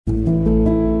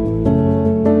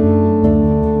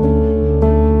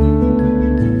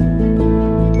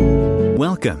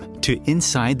to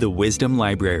Inside the Wisdom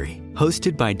Library,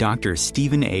 hosted by Dr.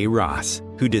 Stephen A. Ross,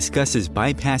 who discusses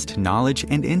bypassed knowledge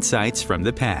and insights from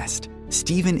the past.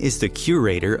 Stephen is the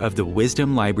curator of the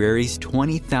Wisdom Library's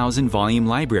 20,000-volume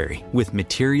library with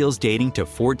materials dating to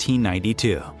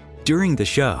 1492. During the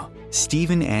show,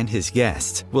 Stephen and his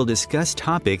guests will discuss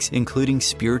topics including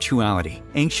spirituality,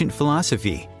 ancient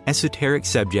philosophy, esoteric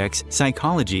subjects,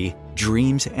 psychology,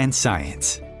 dreams, and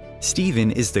science.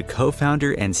 Stephen is the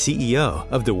co-founder and CEO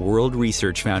of the World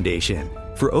Research Foundation.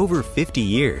 For over 50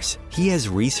 years, he has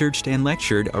researched and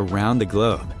lectured around the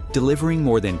globe, delivering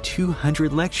more than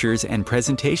 200 lectures and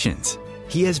presentations.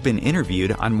 He has been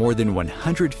interviewed on more than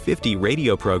 150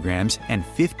 radio programs and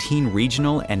 15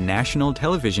 regional and national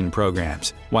television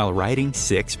programs, while writing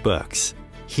 6 books.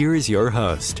 Here is your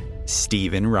host,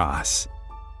 Stephen Ross.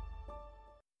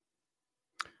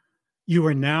 You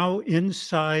are now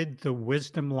inside the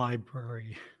Wisdom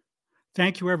Library.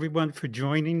 Thank you, everyone, for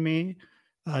joining me.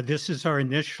 This is our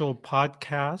initial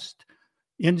podcast,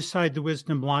 Inside the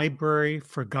Wisdom Library,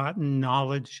 Forgotten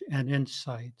Knowledge and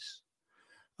Insights.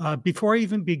 Before I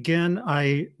even begin,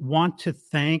 I want to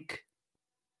thank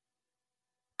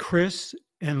Chris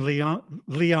and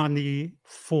Leonie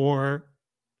for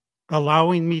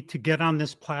allowing me to get on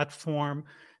this platform.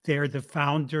 They are the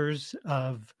founders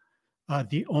of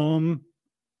the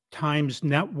OMTimes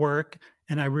network,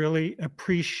 and I really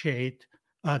appreciate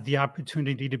the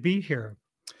opportunity to be here.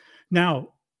 Now,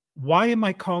 why am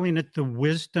I calling it the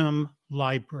Wisdom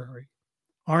Library?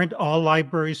 Aren't all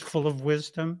libraries full of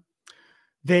wisdom?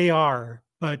 They are,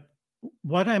 but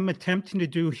what I'm attempting to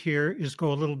do here is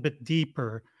go a little bit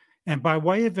deeper. And by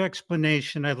way of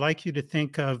explanation, I'd like you to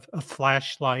think of a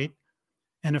flashlight,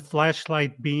 and a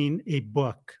flashlight being a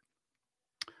book.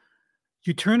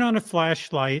 You turn on a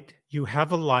flashlight, you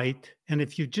have a light, and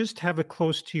if you just have it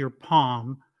close to your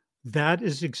palm, that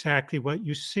is exactly what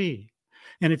you see.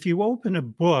 And if you open a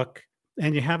book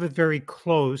and you have it very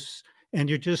close and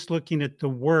you're just looking at the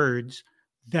words,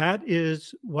 that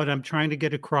is what I'm trying to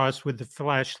get across with the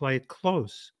flashlight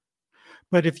close.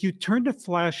 But if you turn the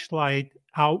flashlight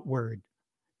outward,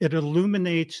 it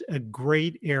illuminates a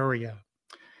great area.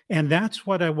 And that's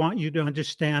what I want you to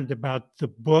understand about the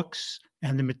books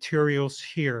and the materials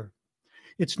here.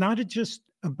 It's not just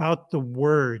about the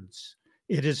words.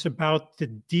 It is about the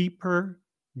deeper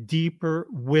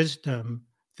wisdom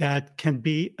that can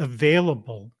be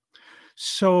available.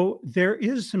 So there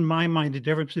is, in my mind, a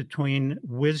difference between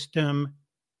wisdom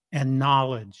and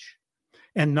knowledge.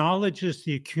 And knowledge is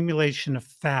the accumulation of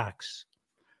facts.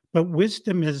 But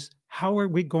wisdom is, how are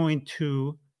we going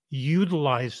to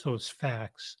utilize those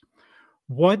facts?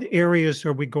 What areas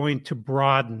are we going to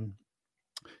broaden?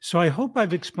 So I hope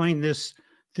I've explained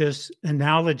this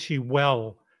analogy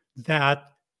well,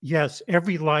 that yes,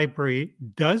 every library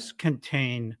does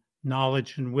contain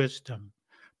knowledge and wisdom.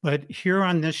 But here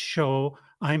on this show,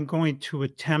 I'm going to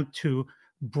attempt to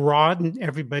broaden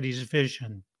everybody's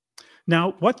vision.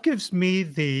 Now, what gives me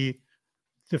the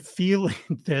feeling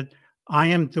that I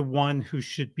am the one who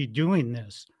should be doing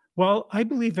this? Well, I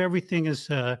believe everything is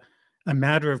a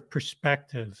matter of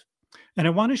perspective. And I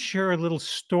want to share a little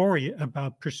story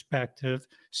about perspective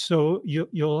so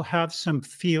you'll have some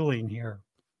feeling here.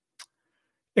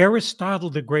 Aristotle,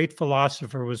 the great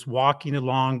philosopher, was walking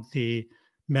along the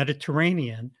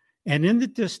Mediterranean, and in the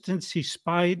distance he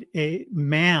spied a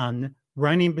man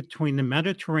running between the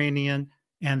Mediterranean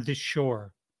and the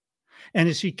shore. And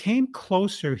as he came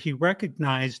closer, he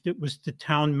recognized it was the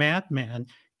town madman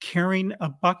carrying a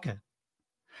bucket,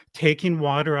 taking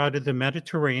water out of the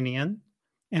Mediterranean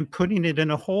and putting it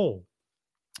in a hole.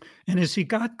 And as he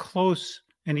got close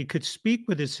and he could speak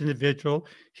with this individual,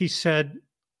 he said,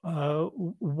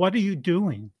 what are you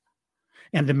doing?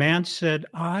 And the man said,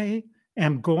 I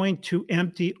am going to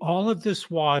empty all of this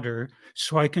water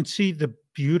so I can see the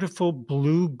beautiful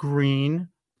blue-green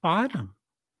bottom.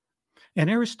 And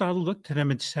Aristotle looked at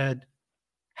him and said,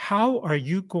 how are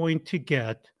you going to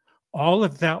get all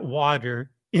of that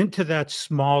water into that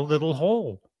small little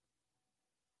hole?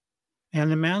 And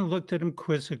the man looked at him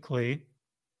quizzically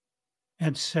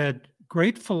and said,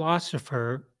 great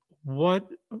philosopher, what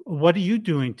are you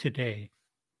doing today?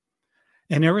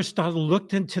 And Aristotle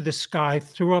looked into the sky,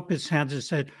 threw up his hands and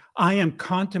said, I am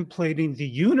contemplating the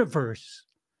universe.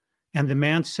 And the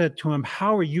man said to him,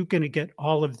 how are you going to get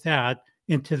all of that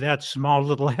into that small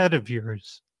little head of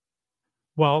yours?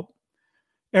 Well,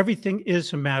 everything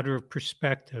is a matter of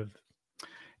perspective.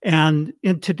 And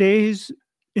in today's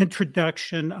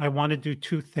introduction, I want to do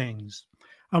 2 things.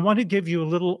 I want to give you a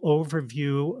little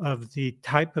overview of the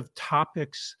type of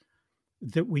topics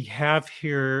that we have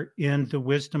here in the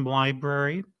Wisdom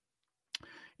Library.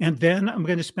 And then I'm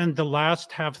going to spend the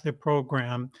last half of the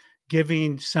program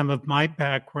giving some of my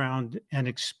background and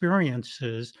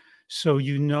experiences so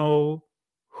you know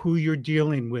who you're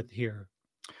dealing with here.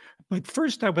 But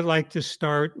first, I would like to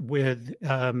start with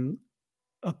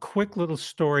a quick little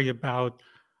story about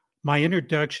my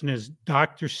introduction as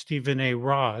Dr. Stephen A.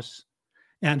 Ross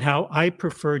and how I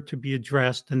prefer to be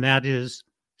addressed, and that is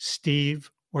Steve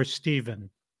or Stephen.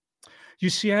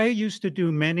 You see, I used to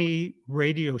do many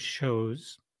radio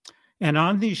shows, and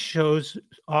on these shows,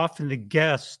 often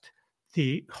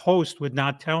the host would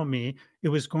not tell me it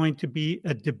was going to be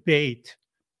a debate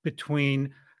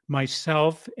between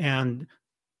myself and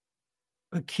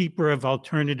a keeper of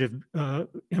alternative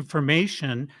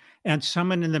information and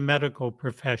someone in the medical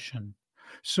profession.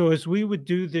 So as we would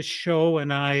do this show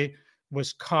and I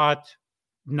was caught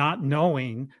not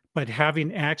knowing, but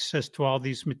having access to all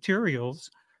these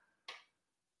materials,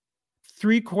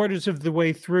 3/4 of the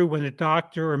way through, when a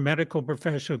doctor or medical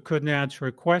professional couldn't answer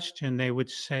a question, they would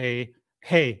say,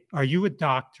 "Hey, are you a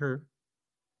doctor?"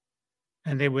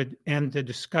 And they would end the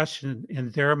discussion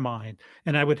in their mind.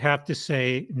 And I would have to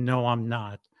say, "No, I'm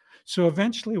not." So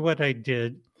eventually what I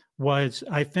did was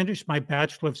I finished my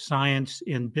Bachelor of Science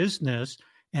in Business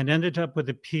and ended up with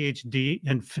a Ph.D.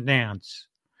 in finance.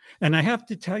 And I have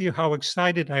to tell you how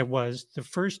excited I was the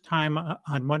first time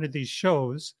on one of these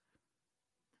shows.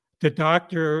 The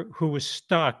doctor who was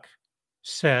stuck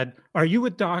said, "Are you a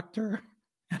doctor?"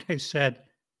 And I said,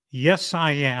 "Yes,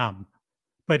 I am."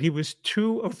 But he was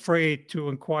too afraid to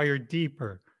inquire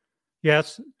deeper.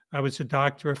 Yes, I was a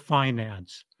doctor of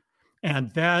finance.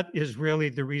 And that is really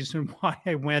the reason why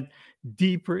I went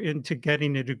deeper into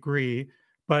getting a degree.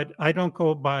 But I don't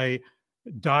go by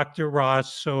Dr.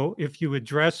 Ross. So if you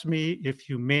address me, if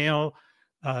you mail,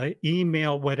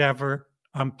 email, whatever,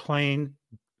 I'm plain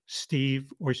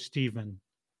Steve or Stephen.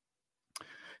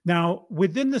 Now,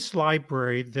 within this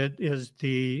library that is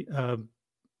the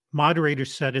moderator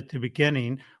said at the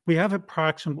beginning, we have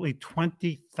approximately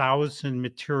 20,000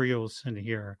 materials in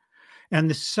here. And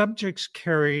the subjects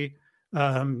carry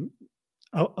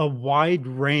a wide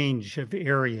range of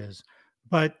areas.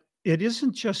 But it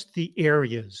isn't just the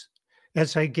areas.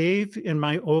 As I gave in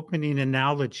my opening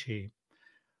analogy,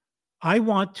 I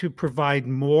want to provide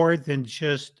more than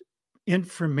just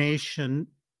information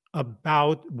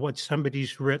about what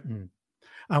somebody's written.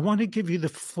 I want to give you the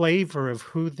flavor of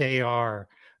who they are,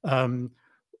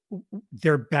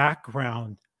 their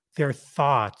background, their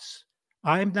thoughts.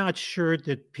 I'm not sure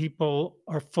that people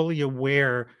are fully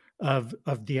aware of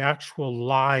the actual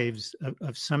lives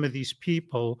of some of these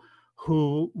people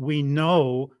who we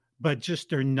know, but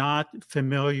just are not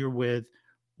familiar with.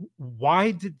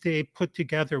 Why did they put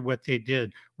together what they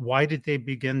did? Why did they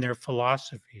begin their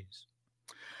philosophies?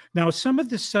 Now, some of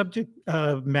the subject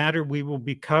matter we will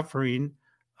be covering,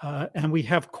 and we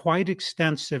have quite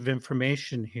extensive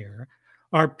information here,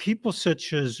 are people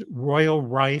such as Royal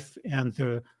Rife and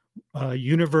the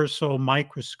universal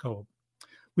microscope.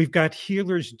 We've got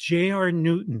healers J.R.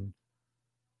 Newton,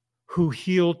 who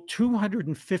healed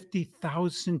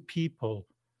 250,000 people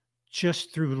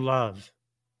just through love.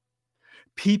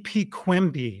 P.P.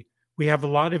 Quimby, we have a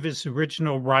lot of his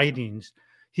original writings.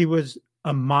 He was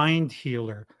a mind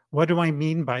healer. What do I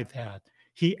mean by that?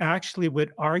 He actually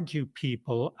would argue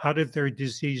people out of their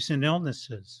disease and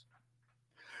illnesses.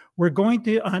 We're going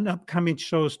to, on upcoming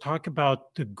shows, talk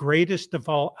about the greatest of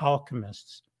all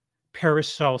alchemists,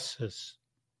 Paracelsus.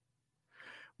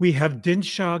 We have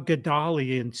Dinshah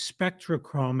and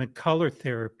spectrochrome and color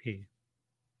therapy.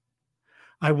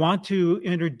 I want to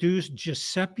introduce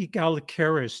Giuseppe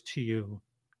Calligaris to you.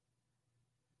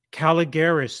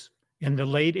 Calligaris, in the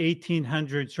late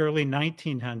 1800s, early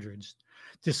 1900s,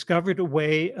 discovered a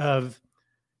way of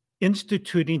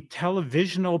instituting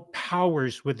televisional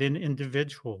powers within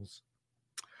individuals.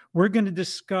 We're going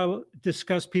to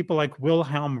discuss people like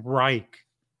Wilhelm Reich.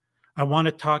 I want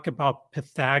to talk about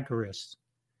Pythagoras,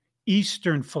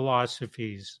 Eastern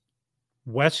philosophies,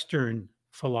 Western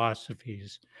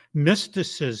philosophies,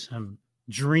 mysticism,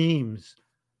 dreams,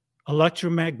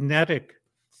 electromagnetic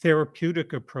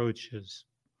therapeutic approaches,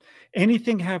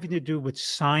 anything having to do with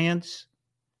science,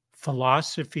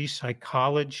 philosophy,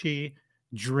 psychology,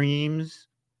 dreams,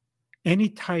 any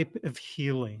type of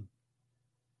healing.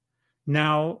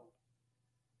 Now,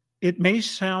 it may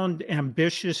sound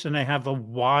ambitious and I have a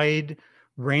wide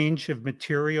range of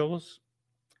materials,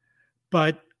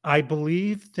 but I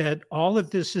believe that all of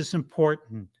this is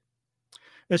important,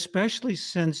 especially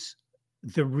since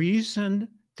the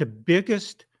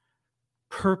biggest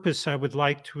purpose I would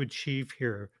like to achieve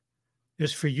here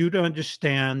is for you to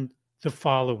understand the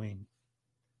following.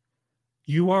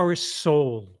 You are a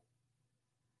soul.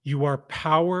 You are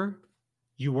power,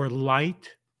 you are light,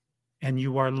 and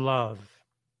you are love.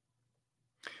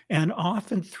 And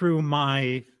often through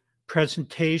my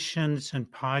presentations and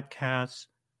podcasts,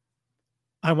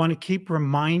 I want to keep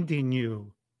reminding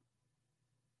you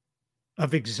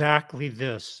of exactly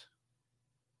this.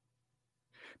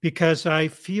 Because I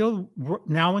feel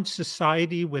now in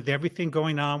society, with everything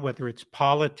going on, whether it's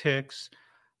politics,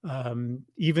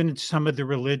 even in some of the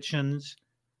religions,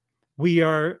 we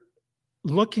are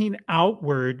looking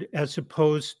outward as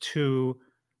opposed to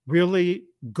really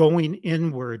going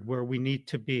inward where we need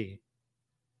to be.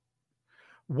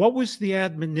 What was the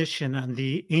admonition on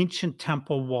the ancient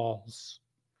temple walls?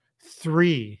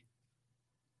 Three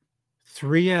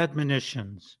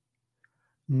admonitions.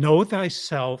 Know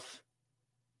thyself,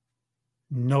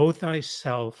 know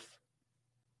thyself,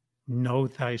 know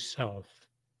thyself.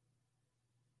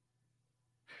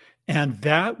 And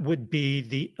that would be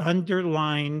the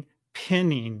underlying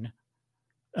pinning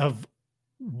of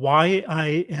why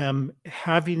I am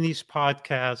having these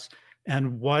podcasts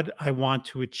and what I want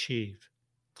to achieve.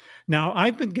 Now,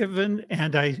 I've been given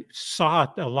and I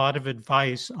sought a lot of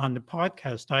advice on the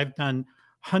podcast. I've done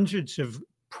hundreds of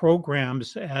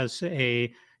programs as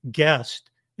a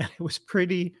guest, and it was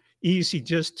pretty easy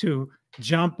just to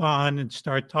jump on and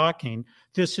start talking.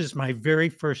 This is my very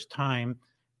first time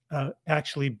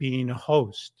actually being a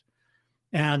host.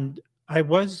 And I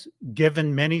was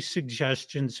given many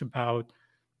suggestions about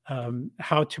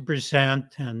how to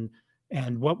present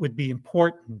and what would be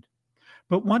important.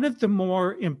 But one of the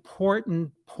more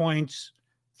important points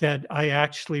that I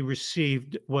actually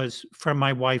received was from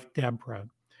my wife, Deborah.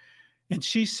 And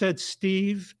she said,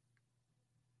 Steve,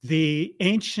 the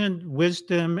ancient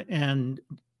wisdom and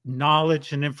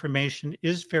knowledge and information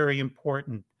is very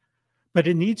important, but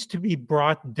it needs to be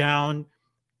brought down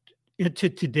into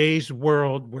today's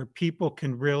world where people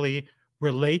can really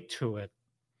relate to it.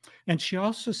 And she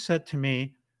also said to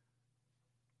me,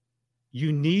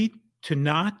 you need to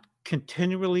not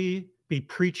continually be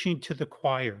preaching to the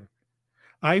choir.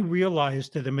 I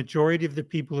realized that the majority of the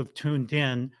people who've tuned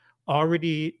in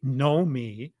already know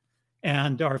me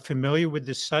and are familiar with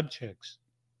the subjects.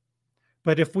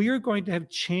 But if we are going to have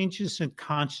changes in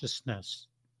consciousness,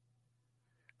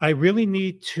 I really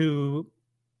need to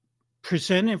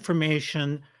present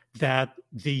information that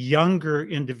the younger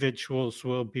individuals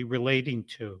will be relating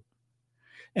to.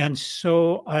 And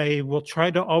so I will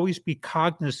try to always be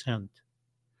cognizant.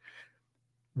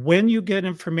 When you get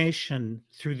information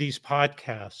through these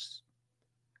podcasts,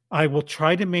 I will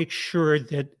try to make sure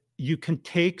that you can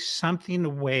take something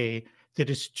away that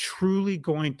is truly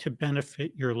going to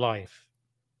benefit your life,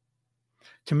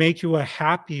 to make you a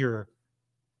happier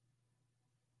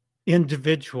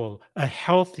individual, a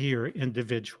healthier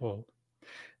individual.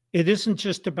 It isn't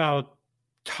just about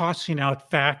tossing out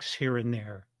facts here and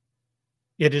there.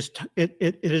 It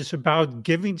is about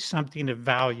giving something of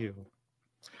value.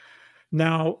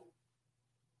 Now,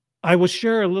 I will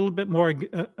share a little bit more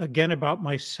again about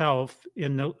myself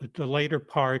in the later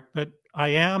part, but I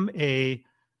am a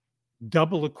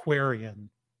double Aquarian.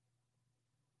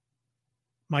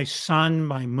 My sun,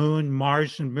 my moon,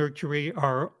 Mars, and Mercury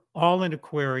are all in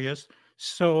Aquarius.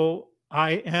 So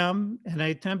I am, and I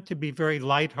attempt to be very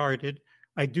lighthearted.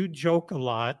 I do joke a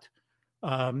lot.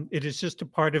 It is just a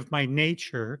part of my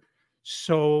nature.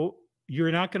 So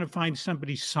you're not going to find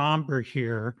somebody somber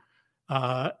here,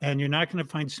 and you're not going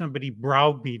to find somebody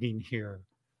browbeating here.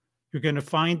 You're going to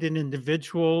find an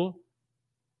individual,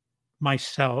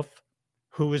 myself,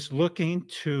 who is looking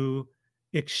to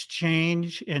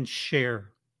exchange and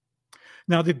share.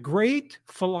 Now, the great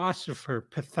philosopher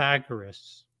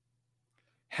Pythagoras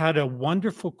had a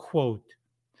wonderful quote.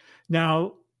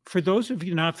 Now, for those of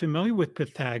you not familiar with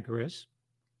Pythagoras,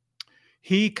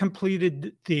 he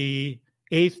completed the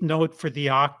eighth note for the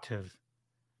octave.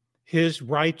 His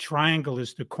right triangle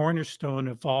is the cornerstone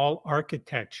of all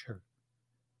architecture.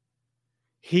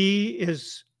 He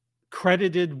is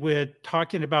credited with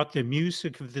talking about the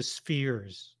music of the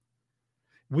spheres.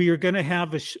 We are going to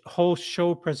have a whole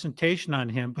show presentation on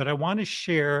him, but I want to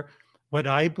share what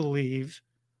I believe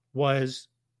was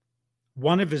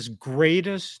one of his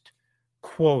greatest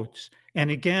quotes.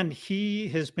 And again, he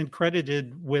has been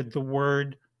credited with the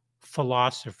word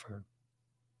philosopher.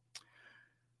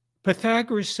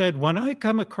 Pythagoras said, when I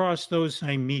come across those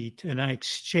I meet and I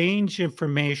exchange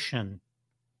information,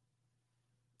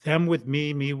 them with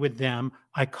me, me with them,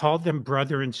 I call them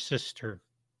brother and sister.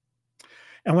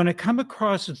 And when I come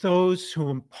across those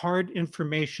who impart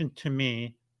information to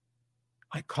me,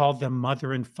 I call them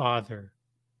mother and father.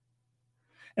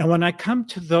 And when I come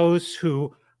to those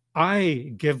who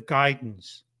I give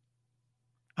guidance,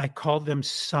 I call them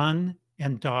son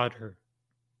and daughter.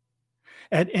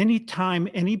 At any time,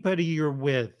 anybody you're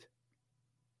with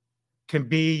can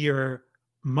be your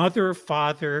mother or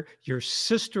father, your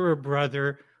sister or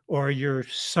brother, or your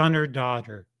son or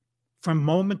daughter, from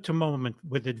moment to moment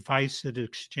with advice that is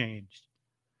exchanged.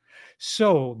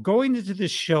 So, going into this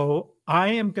show, I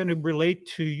am going to relate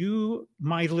to you,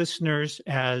 my listeners,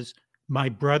 as my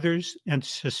brothers and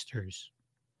sisters,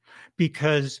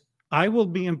 because I will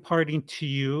be imparting to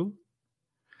you.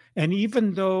 And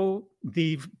even though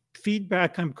the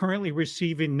feedback I'm currently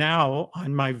receiving now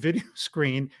on my video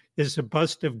screen is a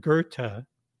bust of Goethe,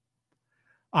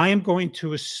 I am going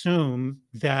to assume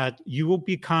that you will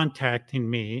be contacting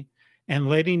me and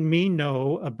letting me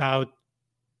know about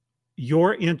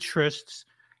your interests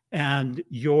and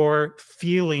your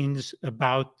feelings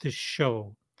about this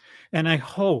show. And I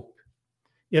hope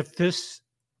if this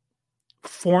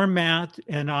format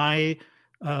and I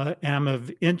am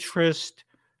of interest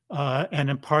and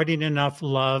imparting enough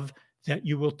love, that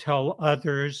you will tell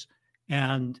others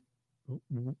and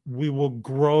we will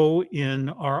grow in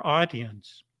our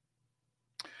audience.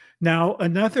 Now,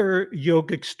 another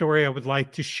yogic story I would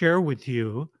like to share with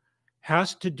you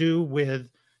has to do with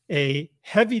a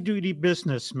heavy-duty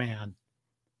businessman.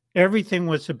 Everything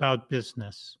was about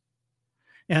business.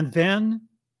 And then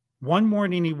one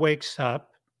morning he wakes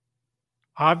up.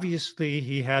 Obviously,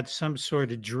 he had some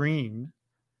sort of dream.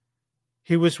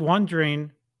 He was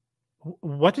wondering,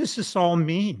 what does this all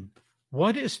mean?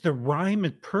 What is the rhyme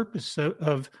and purpose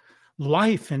of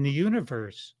life in the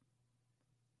universe?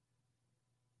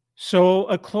 So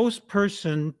a close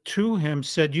person to him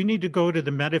said, you need to go to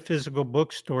the metaphysical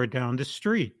bookstore down the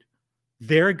street.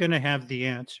 They're going to have the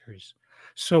answers.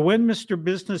 So when Mr.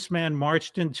 Businessman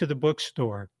marched into the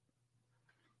bookstore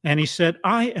and he said,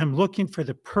 I am looking for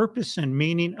the purpose and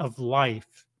meaning of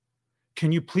life.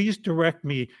 Can you please direct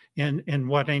me in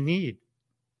what I need?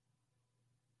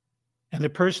 And the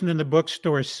person in the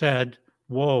bookstore said,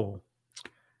 whoa,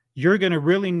 you're going to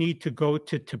really need to go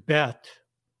to Tibet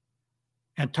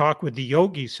and talk with the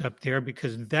yogis up there,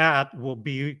 because that will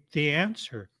be the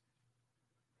answer.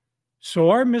 So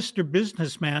our Mr.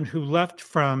 Businessman, who left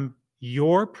from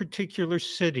your particular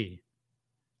city,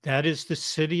 that is the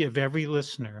city of every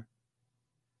listener,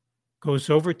 goes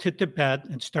over to Tibet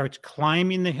and starts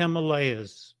climbing the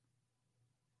Himalayas.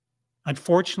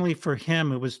 Unfortunately for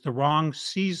him, it was the wrong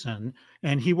season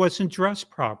and he wasn't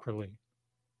dressed properly.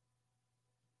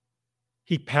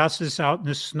 He passes out in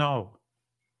the snow.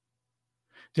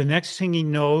 The next thing he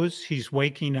knows, he's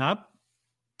waking up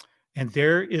and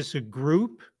there is a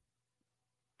group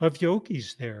of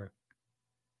yogis there.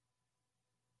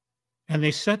 And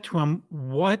they said to him,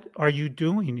 what are you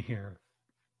doing here?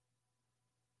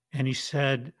 And he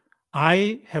said,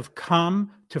 I have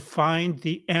come to find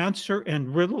the answer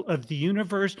and riddle of the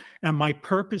universe and my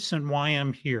purpose and why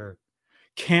I'm here.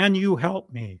 Can you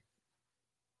help me?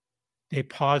 They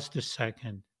paused a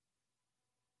second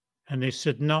and they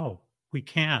said, no, we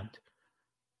can't.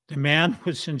 The man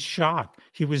was in shock.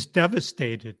 He was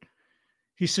devastated.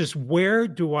 He says, where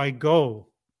do I go?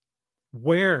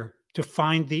 Where to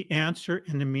find the answer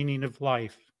and the meaning of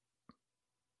life?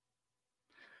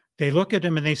 They look at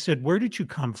him and they said, where did you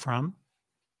come from?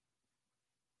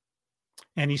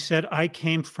 And he said, I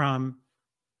came from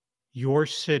your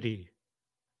city.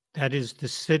 That is the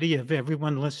city of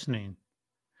everyone listening.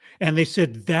 And they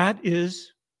said, that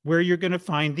is where you're going to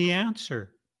find the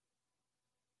answer.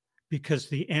 Because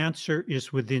the answer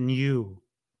is within you.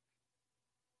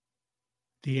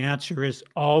 The answer is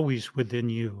always within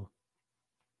you.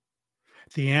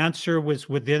 The answer was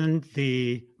within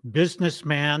the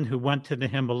businessman who went to the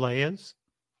Himalayas.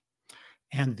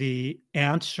 And the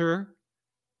answer,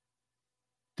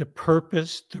 the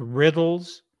purpose, the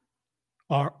riddles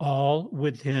are all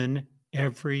within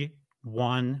every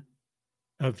one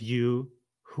of you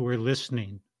who are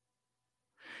listening.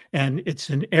 And it's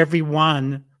in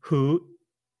everyone who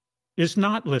is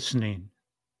not listening.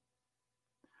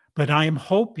 But I am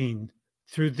hoping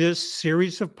through this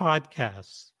series of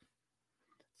podcasts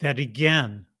that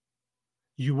again,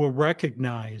 you will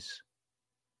recognize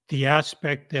the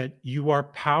aspect that you are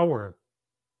power.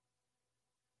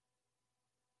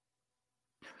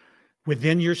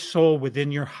 Within your soul,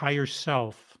 within your higher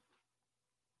self,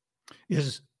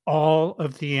 is all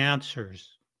of the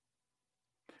answers.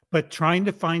 But trying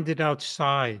to find it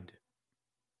outside,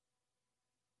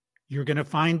 you're going to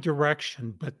find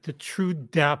direction, but the true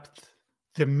depth,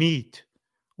 the meat,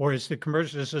 or as the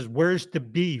commercial says, where's the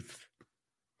beef,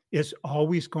 is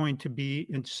always going to be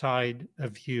inside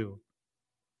of you.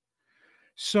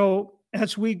 So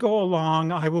as we go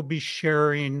along, I will be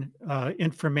sharing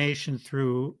information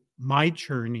through my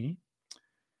journey.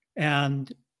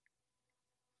 And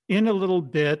in a little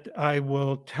bit, I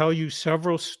will tell you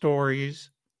several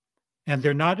stories, and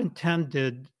they're not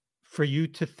intended for you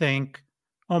to think,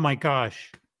 oh my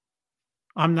gosh,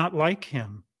 I'm not like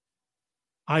him.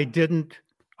 I didn't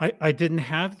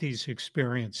have these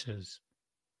experiences.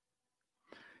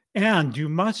 And you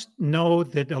must know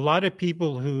that a lot of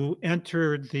people who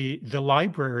enter the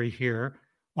library here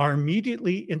are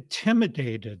immediately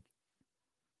intimidated.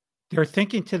 They're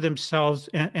thinking to themselves,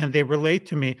 and they relate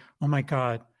to me, oh my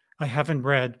God, I haven't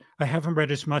read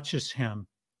as much as him.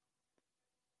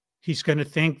 He's going to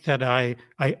think that I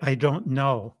don't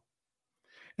know.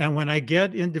 And when I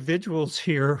get individuals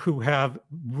here who have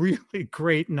really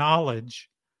great knowledge,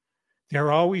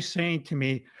 they're always saying to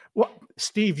me, well,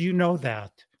 Steve, you know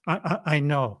that. I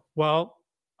know. Well,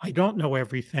 I don't know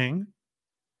everything.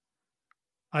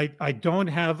 I don't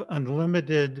have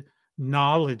unlimited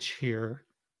knowledge here.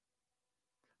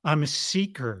 I'm a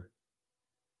seeker.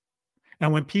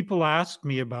 And when people ask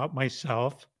me about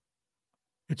myself,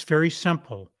 it's very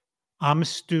simple. I'm a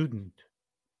student.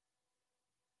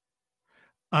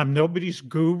 I'm nobody's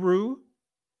guru.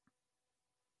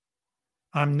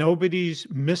 I'm nobody's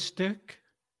mystic.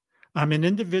 I'm an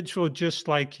individual just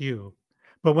like you.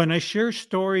 But when I share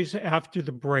stories after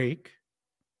the break,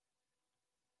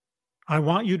 I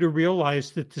want you to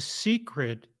realize that the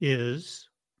secret is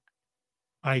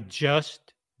I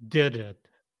just did it.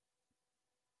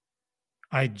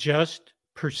 I just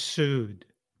pursued.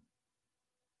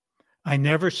 I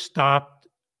never stopped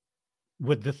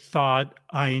with the thought,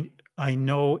 I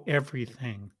know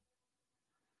everything.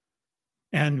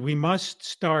 And we must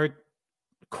start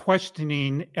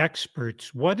questioning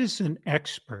experts. What is an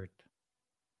expert?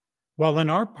 Well, in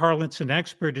our parlance, an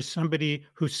expert is somebody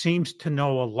who seems to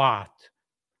know a lot,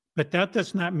 but that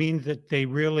does not mean that they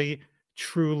really,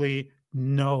 truly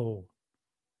know.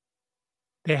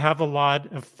 They have a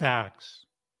lot of facts.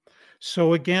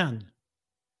 So again,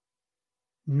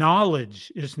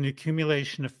 knowledge is an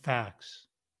accumulation of facts.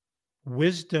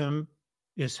 Wisdom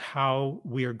is how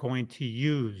we are going to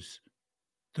use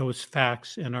those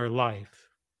facts in our life.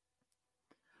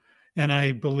 And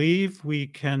I believe we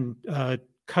can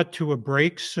cut to a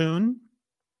break soon.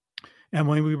 And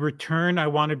when we return, I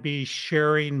want to be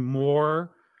sharing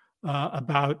more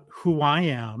about who I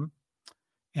am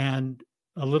and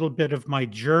a little bit of my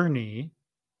journey.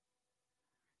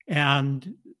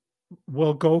 And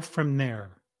we'll go from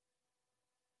there.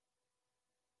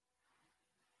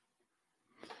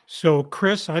 So,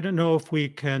 Chris, I don't know if we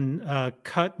can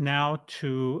cut now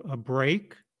to a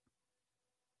break.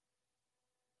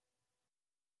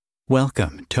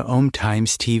 Welcome to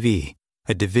OMTimes TV,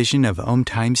 a division of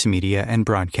OMTimes Media and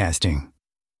Broadcasting.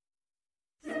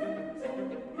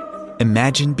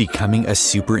 Imagine becoming a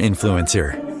super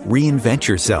influencer. Reinvent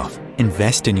yourself,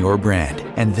 invest in your brand,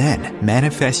 and then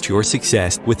manifest your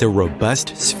success with a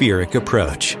robust spheric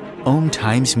approach.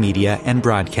 OMTimes Media and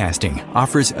Broadcasting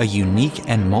offers a unique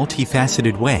and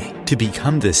multifaceted way to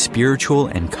become the spiritual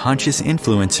and conscious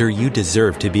influencer you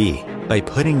deserve to be by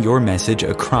putting your message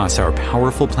across our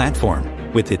powerful platform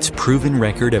with its proven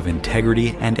record of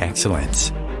integrity and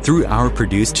excellence. Through our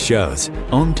produced shows,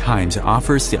 OMTimes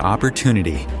offers the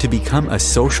opportunity to become a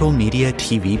social media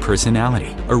TV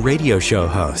personality, a radio show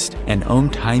host, an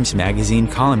OMTimes magazine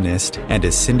columnist, and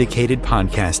a syndicated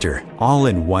podcaster, all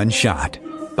in one shot.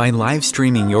 By live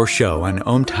streaming your show on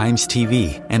OMTimes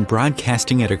TV and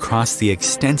broadcasting it across the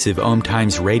extensive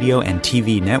OMTimes radio and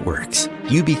TV networks,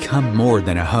 you become more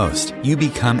than a host. You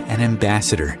become an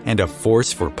ambassador and a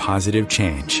force for positive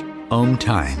change.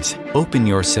 OMTimes. Open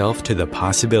yourself to the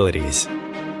possibilities.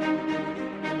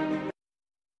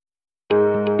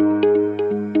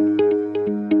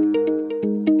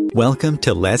 Welcome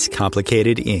to Less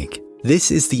Complicated Inc. This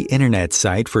is the internet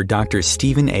site for Dr.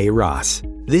 Stephen A. Ross.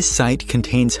 This site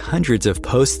contains hundreds of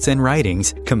posts and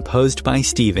writings composed by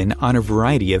Stephen on a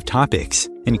variety of topics,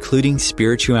 including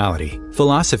spirituality,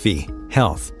 philosophy,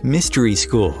 health, mystery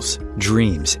schools,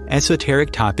 dreams,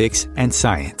 esoteric topics, and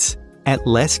science. At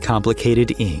Less Complicated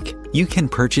Inc., you can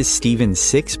purchase Stephen's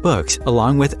 6 books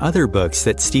along with other books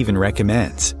that Stephen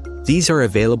recommends. These are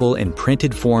available in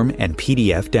printed form and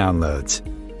PDF downloads.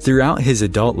 Throughout his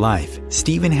adult life,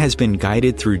 Stephen has been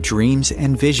guided through dreams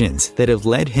and visions that have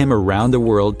led him around the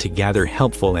world to gather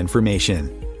helpful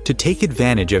information. To take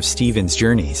advantage of Stephen's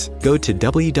journeys, go to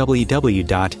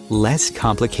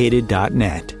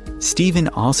www.lesscomplicated.net. Stephen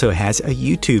also has a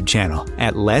YouTube channel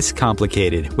at Less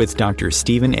Complicated with Dr.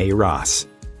 Stephen A. Ross.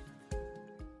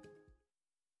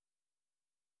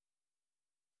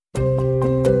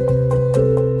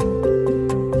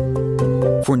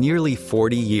 For nearly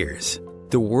 40 years,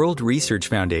 the World Research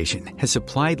Foundation has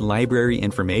supplied library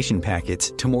information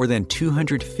packets to more than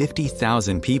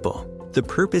 250,000 people. The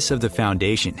purpose of the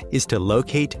foundation is to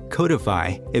locate,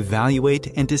 codify, evaluate,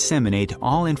 and disseminate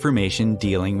all information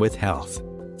dealing with health.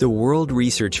 The World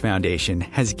Research Foundation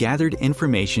has gathered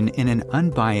information in an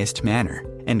unbiased manner,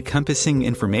 encompassing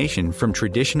information from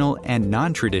traditional and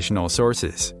non-traditional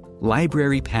sources.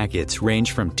 Library packets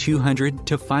range from 200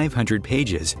 to 500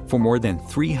 pages for more than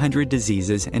 300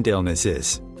 diseases and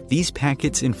illnesses. These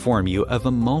packets inform you of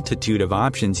a multitude of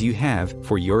options you have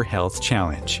for your health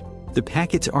challenge. The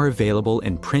packets are available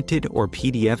in printed or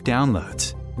PDF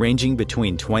downloads, ranging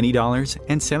between $20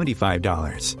 and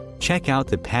 $75. Check out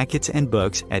the packets and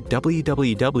books at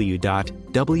www.wrf.org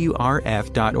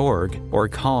or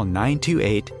call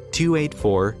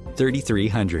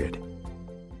 928-284-3300.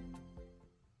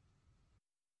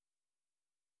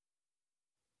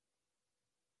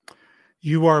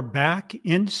 You are back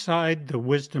inside the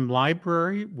Wisdom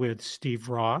Library with Steve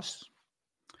Ross.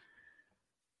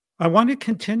 I want to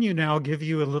continue now, give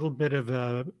you a little bit of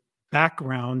a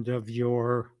background of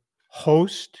your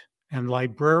host and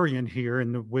librarian here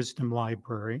in the Wisdom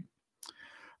Library.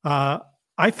 I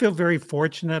feel very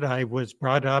fortunate. I was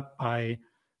brought up by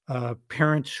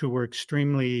parents who were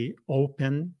extremely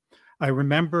open. I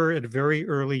remember at a very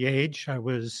early age, I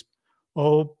was,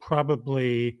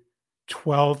 probably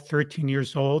 12, 13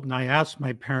 years old, and I asked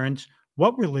my parents,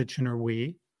 what religion are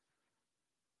we?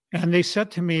 And they said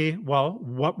to me, well,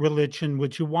 what religion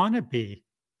would you want to be?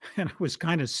 And I was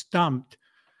kind of stumped.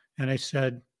 And I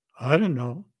said, I don't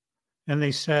know. And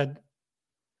they said,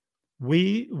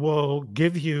 we will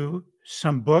give you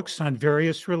some books on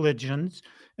various religions,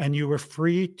 and you are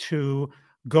free to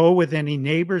go with any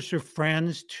neighbors or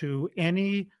friends to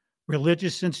any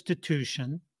religious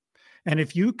institution. And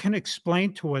if you can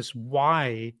explain to us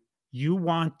why you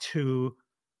want to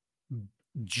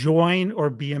join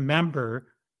or be a member,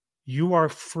 you are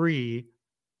free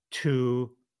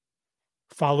to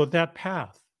follow that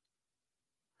path.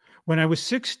 When I was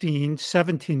 16,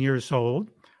 17 years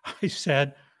old, I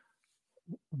said,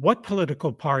 what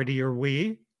political party are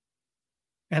we?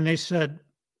 And they said,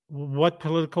 what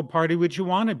political party would you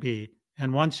want to be?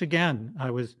 And once again,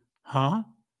 I was, huh?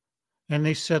 And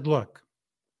they said, look,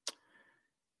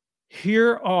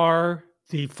 here are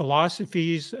the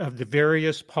philosophies of the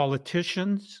various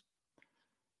politicians.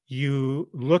 You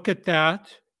look at that,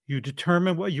 you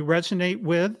determine what you resonate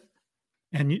with,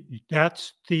 and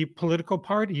that's the political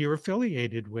party you're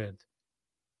affiliated with.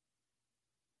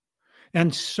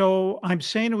 And so I'm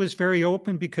saying it was very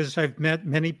open because I've met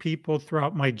many people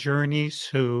throughout my journeys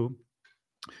who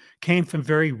came from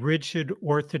very rigid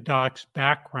Orthodox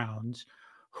backgrounds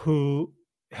who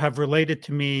have related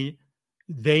to me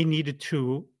they needed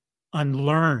to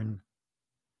unlearn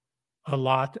a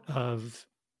lot of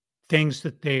things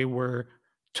that they were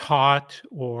taught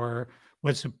or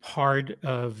was a part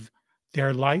of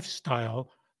their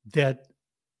lifestyle that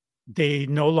they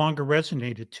no longer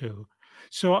resonated to.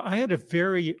 So I had a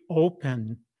very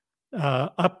open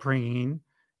upbringing,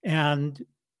 and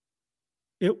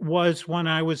it was when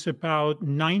I was about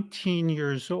 19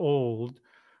 years old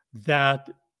that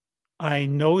I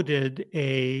noted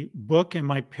a book in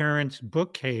my parents'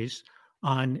 bookcase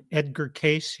on Edgar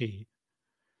Cayce.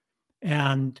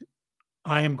 And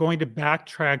I am going to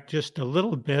backtrack just a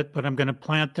little bit, but I'm going to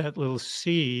plant that little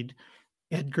seed.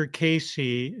 Edgar Cayce,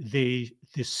 the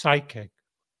psychic.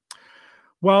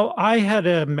 Well, I had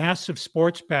a massive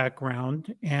sports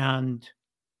background and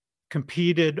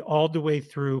competed all the way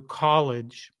through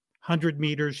college, 100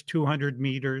 meters, 200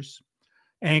 meters,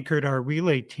 anchored our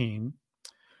relay team.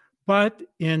 But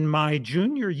in my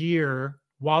junior year,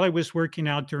 while I was working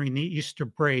out during the Easter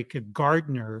break, a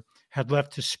gardener had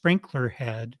left a sprinkler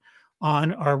head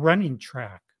on our running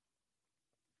track.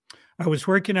 I was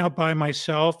working out by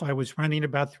myself. I was running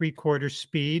about 3/4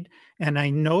 speed, and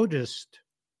I noticed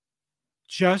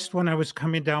just when I was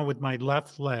coming down with my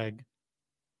left leg,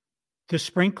 the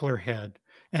sprinkler head,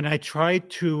 and I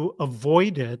tried to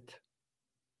avoid it,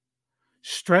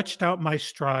 stretched out my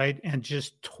stride, and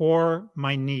just tore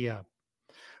my knee up.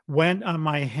 Went on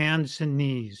my hands and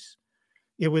knees.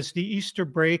 It was the Easter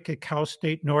break at Cal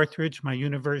State Northridge, my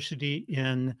university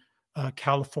in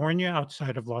California,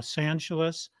 outside of Los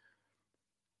Angeles.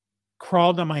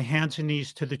 Crawled on my hands and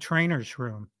knees to the trainer's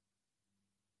room.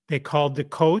 They called the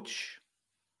coach.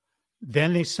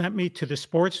 Then they sent me to the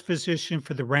sports physician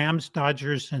for the Rams,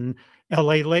 Dodgers, and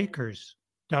LA Lakers,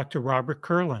 Dr. Robert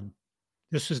Kurland.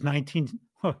 This was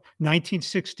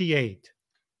 1968.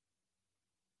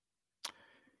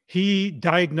 He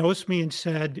diagnosed me and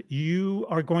said, "You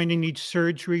are going to need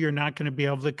surgery. You're not going to be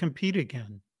able to compete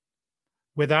again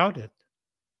without it."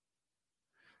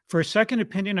 For a second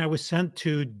opinion, I was sent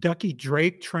to Ducky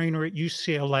Drake, trainer at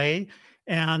UCLA.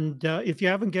 And if you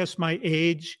haven't guessed my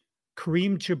age,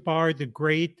 Kareem Jabbar, the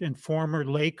great and former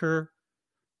Laker,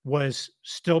 was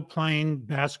still playing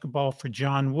basketball for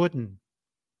John Wooden.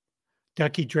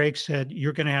 Ducky Drake said,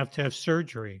 "You're going to have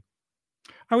surgery."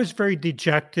 I was very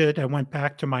dejected. I went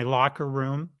back to my locker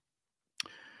room.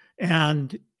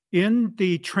 And in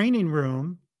the training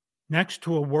room, next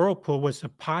to a whirlpool, was a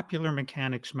Popular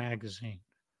Mechanics magazine.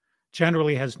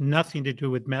 Generally has nothing to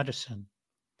do with medicine.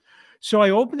 So I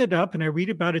opened it up and I read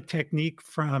about a technique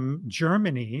from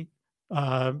Germany,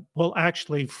 well,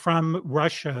 actually from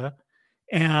Russia.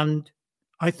 And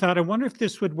I thought, I wonder if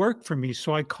this would work for me.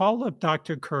 So I called up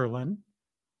Dr. Kurlan.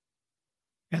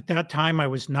 At that time, I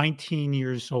was 19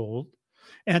 years old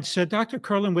and said, "Dr.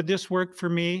 Kurlan, would this work for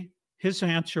me?" His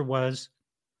answer was,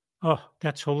 "Oh,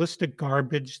 that's holistic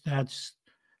garbage.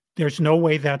 There's no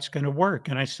way that's going to work."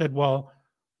 And I said, "Well,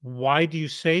 why do you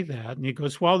say that?" And he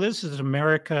goes, "Well, this is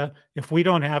America. If we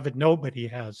don't have it, nobody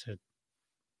has it."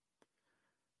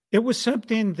 It was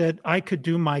something that I could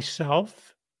do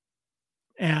myself.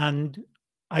 And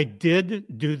I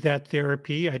did do that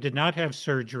therapy. I did not have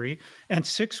surgery. And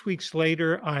 6 weeks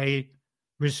later, I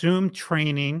resumed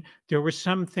training. There were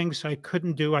some things I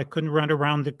couldn't do. I couldn't run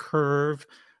around the curve.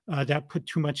 That put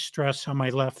too much stress on my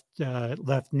left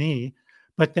knee.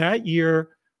 But that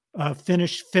year,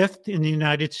 finished 5th in the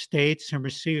United States and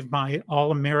received my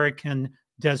All-American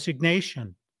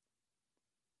designation.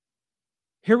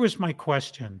 Here was my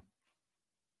question.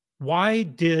 Why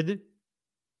did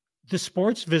the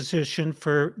sports physician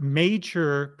for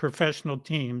major professional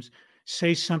teams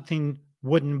say something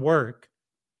wouldn't work?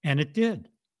 And it did.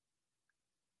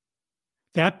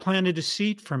 That planted a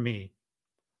seed for me.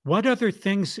 What other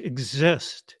things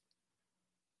exist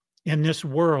in this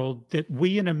world that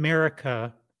we in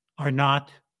America are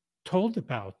not told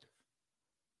about?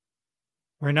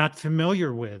 We're not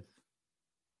familiar with.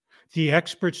 The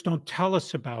experts don't tell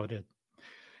us about it.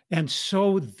 And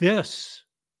so this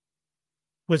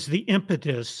was the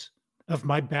impetus of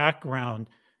my background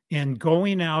in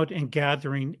going out and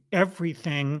gathering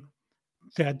everything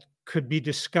that could be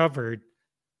discovered.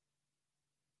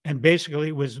 And basically,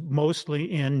 it was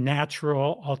mostly in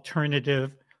natural,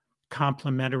 alternative,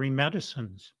 complementary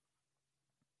medicines.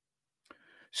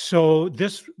 So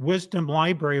this wisdom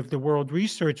library of the World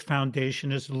Research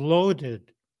Foundation is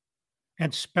loaded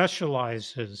and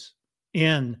specializes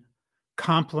in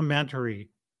complementary,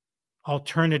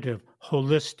 alternative,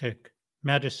 holistic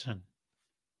medicine.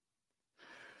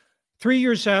 3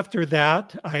 years after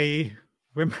that, I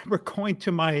remember going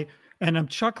to and I'm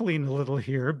chuckling a little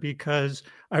here because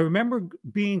I remember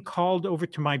being called over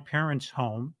to my parents'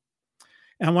 home.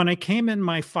 And when I came in,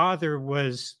 my father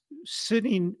was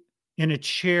sitting in a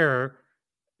chair,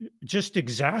 just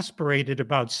exasperated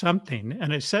about something.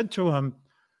 And I said to him,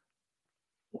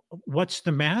 "What's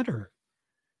the matter?"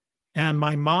 And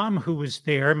my mom, who was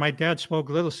there, my dad spoke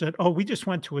a little, said, "Oh, we just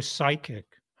went to a psychic."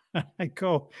 I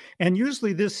go, and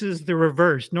usually this is the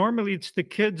reverse. Normally it's the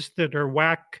kids that are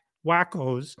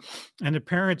wackos, and the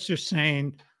parents are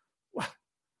saying,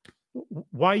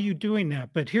 "Why are you doing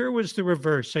that?" But here was the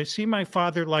reverse. I see my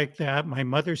father like that. My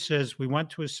mother says, "We went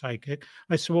to a psychic."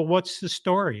 I said, "Well, what's the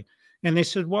story?" And they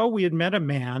said, "Well, we had met a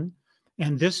man,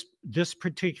 and this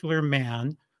particular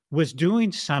man was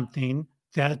doing something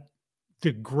that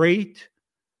the great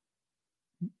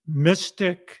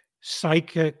mystic,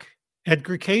 psychic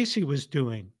Edgar Cayce was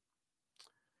doing.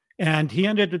 And he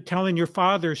ended up telling your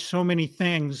father so many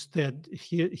things that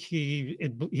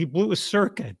he blew a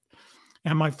circuit.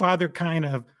 And my father kind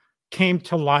of came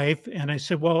to life. And I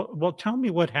said, well, tell me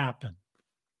what happened."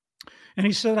 And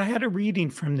he said, "I had a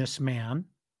reading from this man.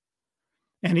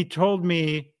 And he told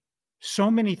me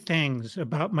so many things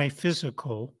about my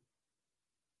physical.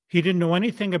 He didn't know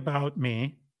anything about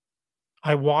me.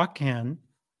 I walk in.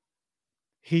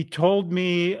 He told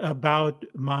me about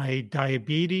my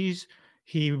diabetes.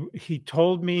 He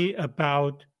told me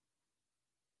about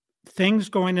things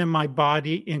going in my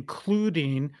body,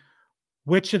 including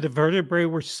which of the vertebrae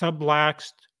were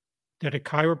subluxed that a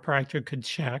chiropractor could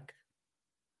check.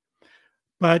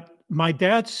 But my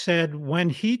dad said when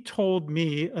he told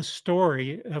me a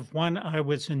story of when I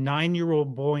was a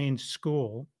 9-year-old boy in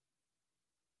school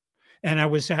and I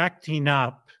was acting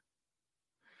up,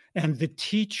 and the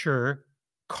teacher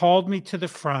called me to the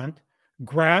front,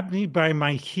 grabbed me by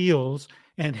my heels,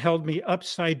 and held me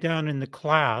upside down in the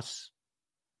class,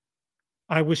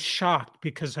 I was shocked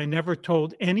because I never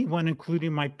told anyone,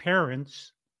 including my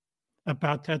parents,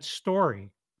 about that story.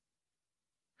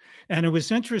 And it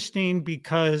was interesting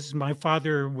because my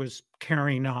father was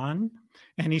carrying on,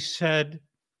 and he said,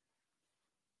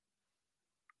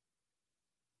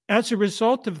 as a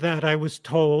result of that, I was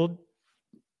told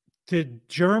the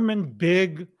German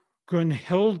big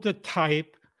Brunhilde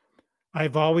type,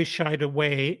 I've always shied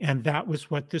away, and that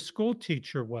was what the school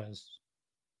teacher was.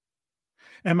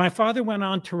 And my father went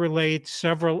on to relate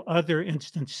several other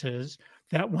instances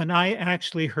that when I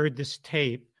actually heard this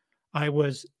tape, I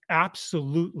was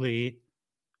absolutely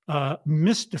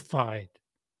mystified.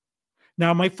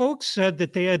 Now, my folks said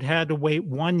that they had to wait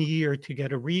 1 year to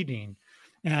get a reading.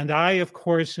 And I, of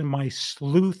course, in my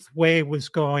sleuth way, was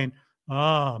going,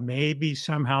 oh, maybe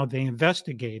somehow they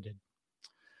investigated.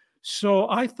 So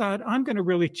I thought, I'm going to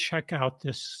really check out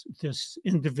this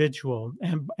individual.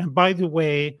 And by the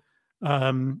way,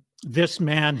 this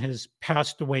man has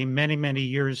passed away many, many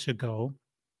years ago.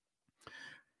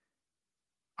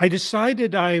 I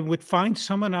decided I would find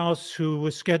someone else who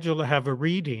was scheduled to have a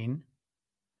reading,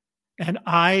 and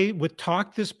I would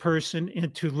talk this person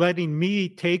into letting me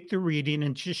take the reading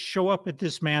and just show up at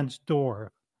this man's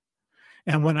door.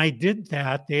 And when I did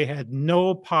that, they had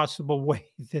no possible way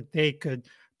that they could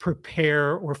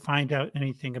prepare or find out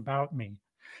anything about me.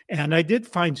 And I did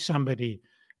find somebody.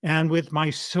 And with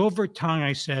my silver tongue,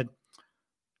 I said,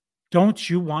 don't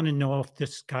you want to know if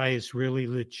this guy is really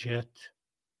legit?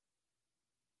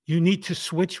 You need to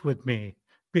switch with me,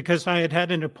 because I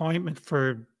had an appointment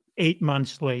for 8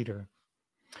 months later.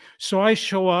 So I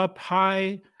show up,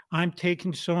 hi, I'm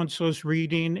taking so-and-so's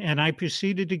reading, and I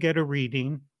proceeded to get a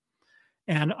reading.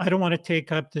 And I don't want to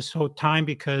take up this whole time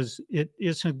because it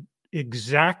isn't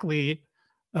exactly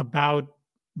about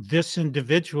this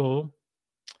individual.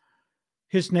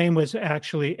 His name was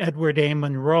actually Edward A.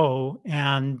 Monroe.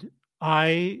 And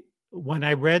when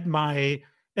I read my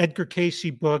Edgar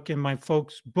Cayce book in my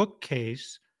folks'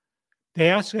 bookcase, they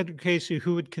asked Edgar Cayce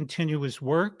who would continue his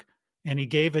work, and he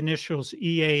gave initials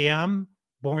EAM,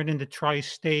 born in the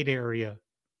tri-state area.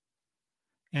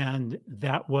 And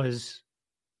that was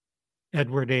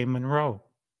Edward A. Monroe.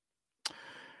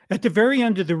 At the very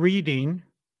end of the reading,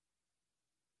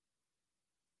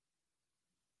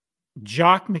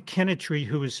 Jock McKinnitree,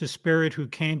 who is the spirit who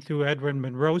came through Edward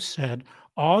Monroe, said,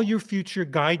 all your future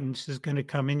guidance is going to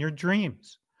come in your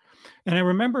dreams. And I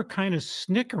remember kind of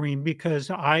snickering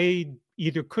because I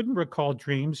either couldn't recall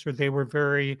dreams or they were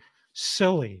very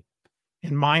silly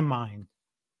in my mind.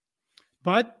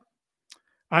 But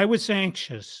I was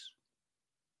anxious.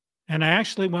 And I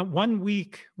actually went 1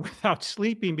 week without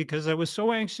sleeping because I was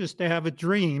so anxious to have a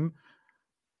dream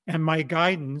and my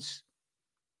guidance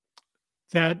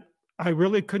that I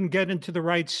really couldn't get into the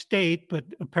right state. But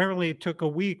apparently it took a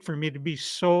week for me to be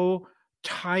so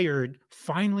tired.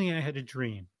 Finally, I had a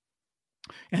dream.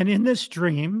 And in this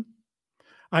dream,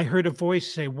 I heard a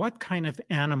voice say, what kind of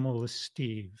animal is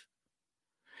Steve?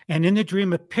 And in the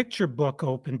dream, a picture book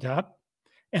opened up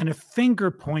and a finger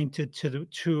pointed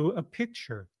to a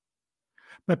picture.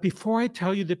 But before I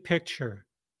tell you the picture,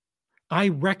 I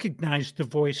recognized the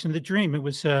voice in the dream. It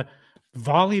was a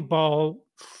volleyball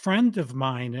friend of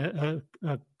mine,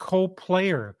 a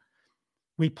co-player.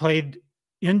 We played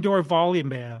indoor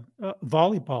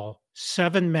volleyball,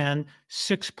 7 men,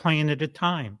 6 playing at a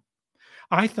time.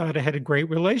 I thought I had a great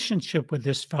relationship with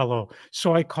this fellow.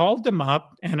 So I called him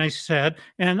up and I said,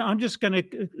 and I'm just going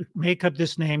to make up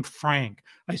this name, Frank.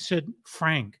 I said,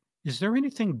 Frank, is there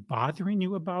anything bothering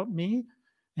you about me?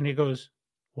 And he goes,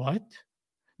 what?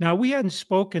 Now, we hadn't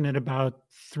spoken in about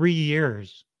 3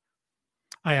 years.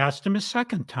 I asked him a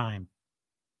second time,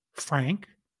 Frank,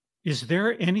 is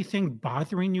there anything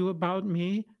bothering you about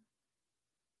me?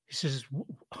 He says,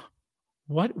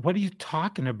 what are you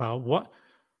talking about? What?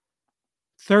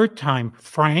 Third time,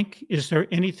 Frank, is there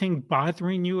anything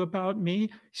bothering you about me? He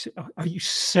said, are you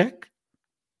sick?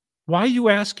 Why are you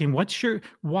asking?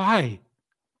 Why?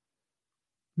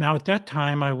 Now, at that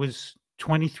time, I was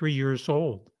 23 years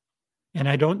old, and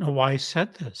I don't know why I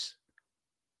said this.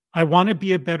 I want to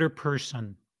be a better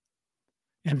person.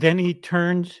 And then he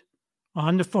turned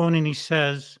on the phone and he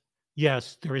says,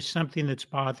 yes, there is something that's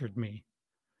bothered me.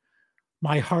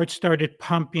 My heart started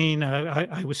pumping.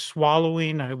 I was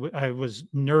swallowing. I was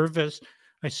nervous.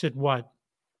 I said, what?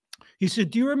 He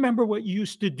said, do you remember what you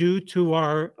used to do to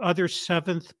our other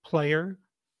 7th player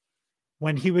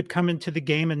when he would come into the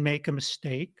game and make a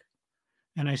mistake?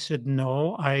 And I said,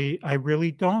 no, I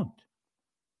really don't.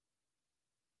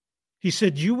 He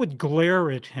said, you would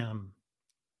glare at him.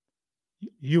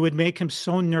 You would make him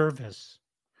so nervous.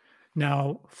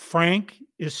 Now, Frank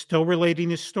is still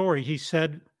relating his story. He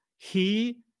said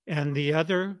he and the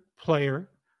other player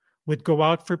would go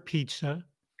out for pizza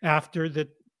after the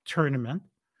tournament,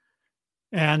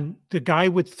 and the guy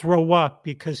would throw up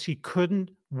because he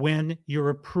couldn't win your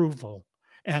approval.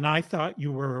 And I thought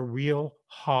you were a real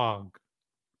hog.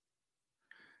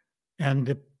 And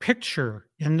the picture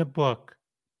in the book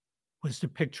was the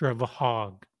picture of a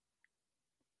hog.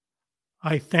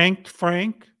 I thanked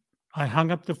Frank. I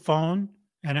hung up the phone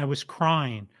and I was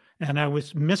crying and I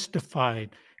was mystified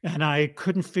and I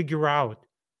couldn't figure out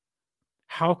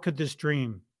how could this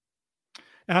dream.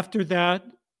 After that,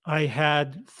 I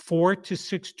had 4 to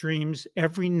 6 dreams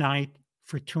every night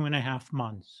for 2.5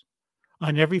 months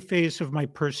on every phase of my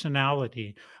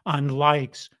personality, on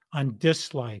likes, on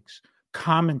dislikes,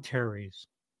 commentaries.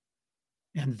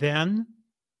 And then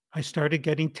I started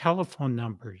getting telephone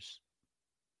numbers.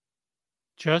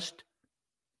 Just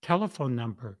telephone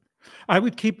number. I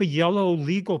would keep a yellow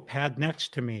legal pad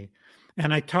next to me,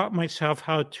 and I taught myself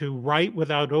how to write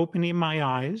without opening my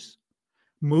eyes,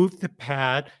 move the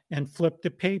pad, and flip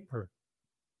the paper.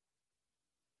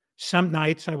 Some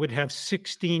nights I would have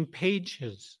 16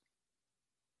 pages.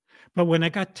 But when I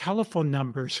got telephone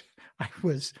numbers,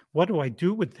 what do I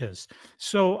do with this?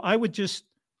 So I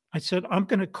said, I'm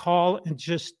going to call and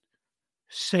just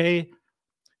say,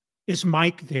 is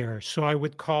Mike there? So I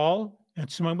would call and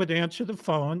someone would answer the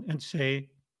phone and say,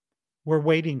 we're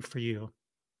waiting for you.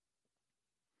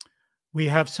 We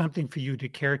have something for you to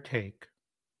caretake.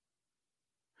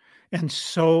 And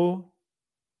so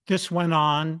this went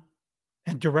on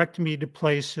and directed me to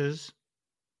places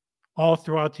all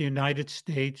throughout the United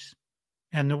States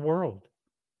and the world.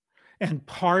 And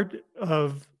part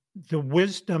of the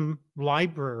wisdom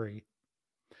library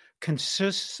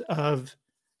consists of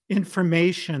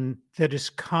information that has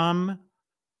come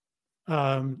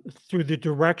through the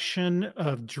direction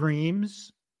of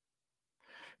dreams.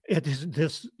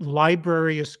 This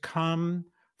library has come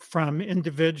from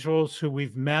individuals who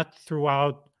we've met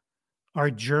throughout our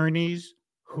journeys,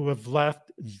 who have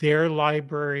left their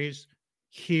libraries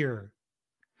here.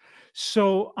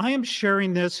 So I am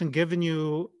sharing this and giving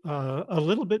you a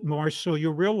little bit more so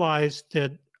you realize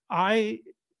that I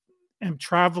am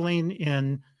traveling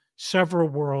in several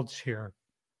worlds here.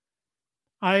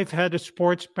 I had a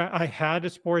sports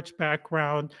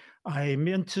background. I'm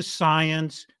into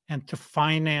science and to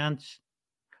finance,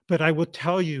 but I will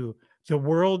tell you the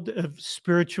world of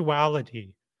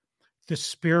spirituality, the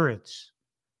spirits,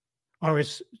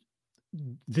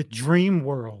 the dream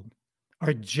world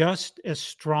are just as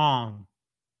strong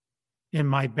in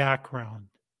my background.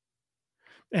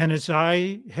 And as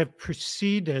I have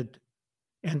proceeded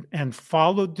and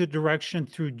followed the direction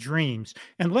through dreams.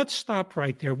 And let's stop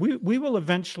right there. We will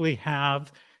eventually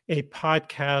have a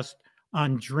podcast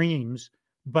on dreams,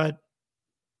 but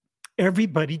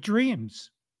everybody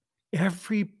dreams.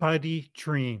 Everybody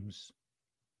dreams.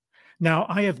 Now,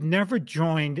 I have never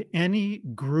joined any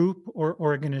group or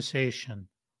organization.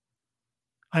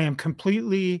 I am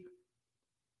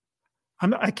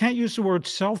I can't use the word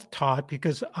self-taught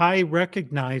because I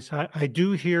recognize I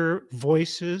do hear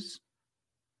voices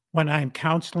when I'm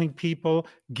counseling people,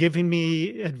 giving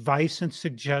me advice and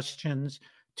suggestions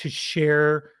to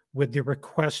share with the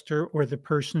requester or the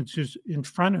person who's in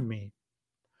front of me.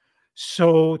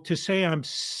 So to say I'm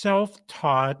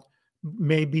self-taught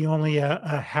may be only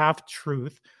a half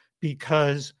truth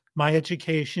because my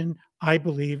education, I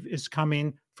believe, is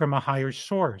coming from a higher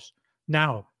source.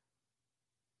 Now,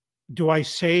 do I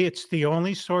say it's the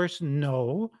only source?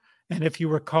 No. And if you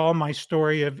recall my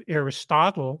story of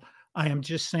Aristotle, I am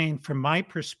just saying from my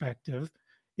perspective,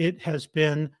 it has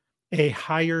been a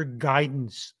higher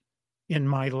guidance in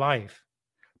my life.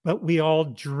 But we all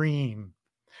dream.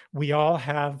 We all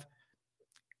have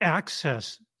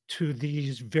access to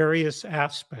these various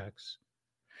aspects.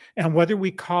 And whether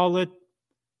we call it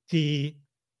the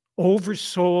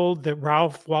oversoul that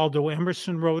Ralph Waldo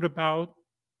Emerson wrote about,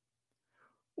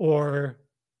 or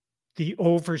the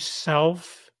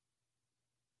overself,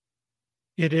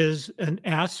 it is an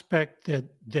aspect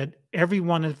that every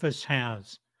one of us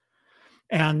has.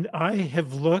 And I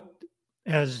have looked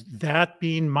as that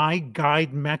being my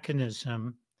guide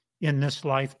mechanism in this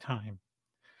lifetime.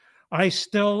 I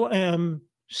still am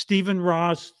Stephen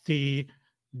Ross, the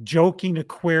joking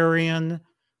Aquarian.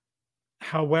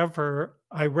 However,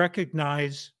 I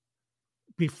recognize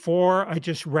before I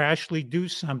just rashly do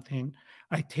something,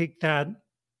 I take that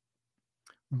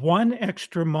one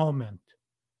extra moment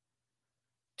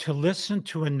to listen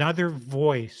to another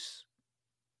voice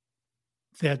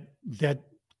that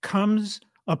comes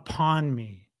upon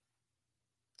me.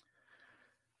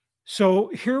 So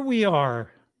here we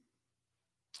are,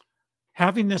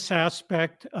 having this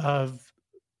aspect of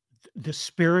the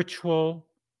spiritual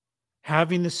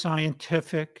having the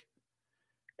scientific.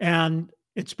 And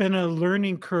it's been a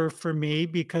learning curve for me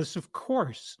because, of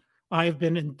course, I've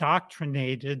been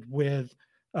indoctrinated with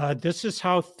this is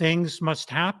how things must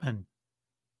happen.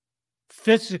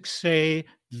 Physics say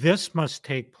this must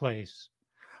take place.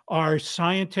 Our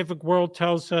scientific world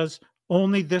tells us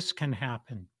only this can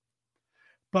happen.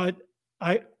 But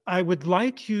I would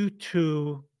like you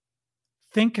to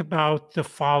think about the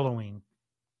following.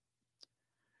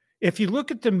 If you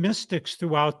look at the mystics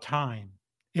throughout time,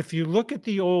 if you look at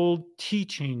the old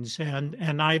teachings,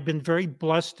 and I've been very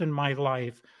blessed in my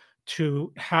life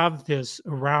to have this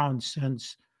around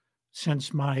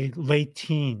since my late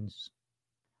teens,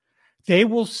 they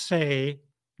will say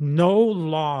no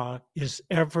law is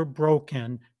ever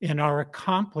broken in our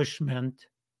accomplishment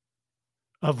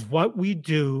of what we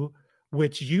do,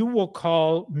 which you will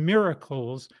call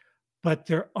miracles, but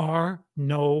there are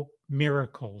no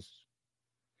miracles.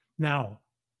 Now,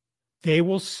 they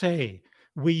will say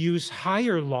we use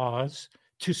higher laws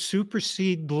to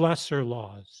supersede lesser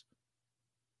laws.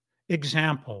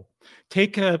 Example,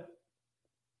 take a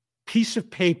piece of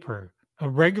paper, a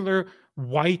regular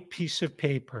white piece of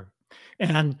paper,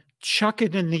 and chuck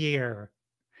it in the air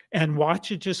and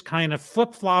watch it just kind of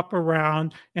flip-flop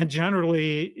around, and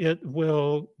generally it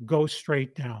will go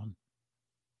straight down.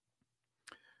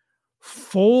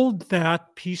 Fold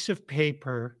that piece of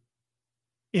paper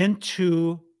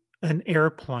into an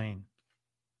airplane.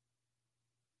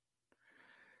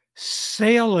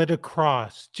 Sail it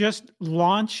across, just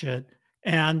launch it,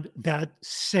 and that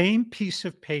same piece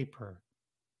of paper,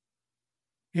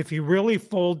 if you really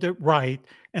fold it right,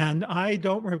 and I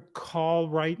don't recall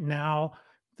right now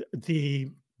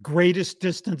the greatest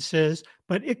distances,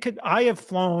 but I have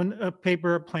flown a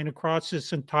paper airplane across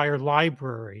this entire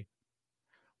library.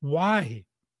 Why?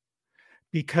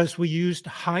 Because we used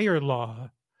higher law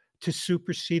to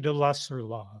supersede a lesser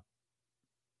law.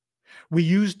 We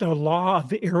used a law of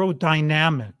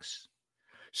aerodynamics.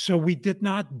 So we did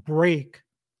not break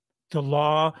the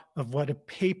law of what a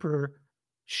paper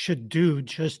should do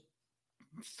just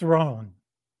thrown.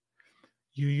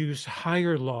 You use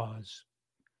higher laws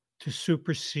to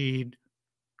supersede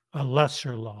a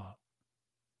lesser law.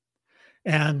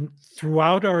 And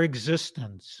throughout our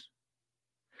existence,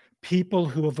 people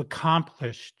who have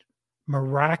accomplished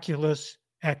miraculous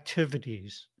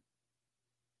activities,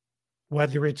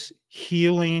 whether it's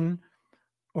healing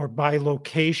or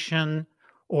bilocation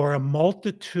or a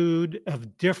multitude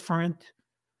of different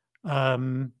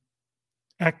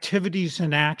activities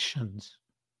and actions,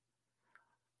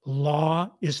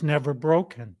 law is never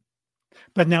broken.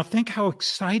 But now think how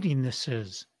exciting this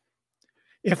is.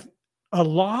 If a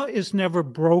law is never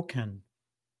broken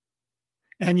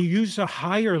and you use a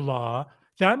higher law,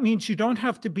 that means you don't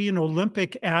have to be an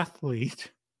Olympic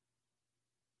athlete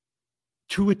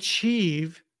to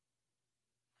achieve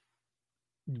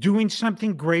doing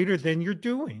something greater than you're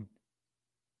doing.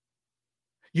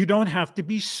 You don't have to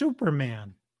be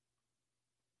Superman.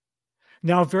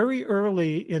 Now, very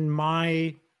early in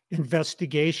my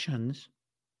investigations,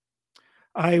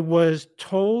 I was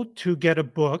told to get a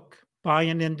book by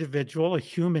an individual, a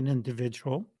human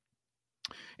individual.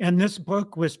 And this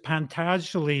book was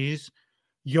Patanjali's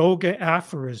Yoga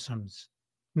Aphorisms.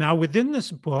 Now, within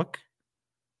this book,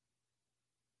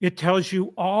 it tells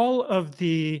you all of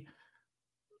the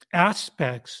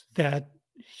aspects that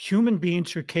human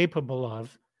beings are capable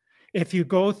of. If you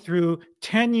go through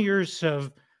 10 years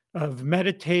of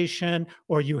meditation,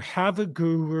 or you have a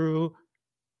guru,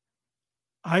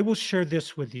 I will share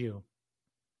this with you.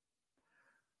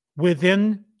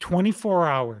 Within 24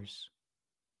 hours,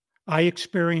 I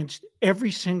experienced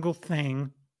every single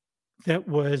thing that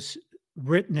was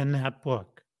written in that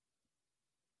book.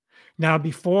 Now,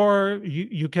 before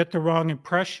you get the wrong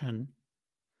impression,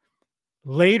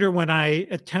 later when I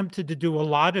attempted to do a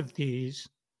lot of these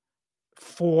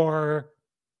for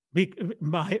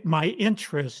my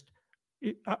interest,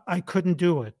 I couldn't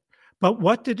do it. But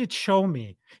what did it show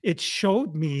me? It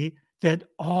showed me that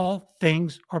all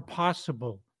things are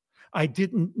possible. I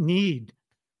didn't need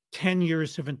 10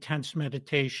 years of intense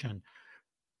meditation.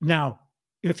 Now,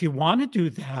 if you want to do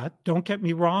that, don't get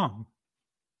me wrong,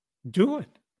 do it.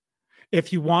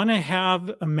 If you want to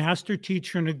have a master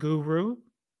teacher and a guru,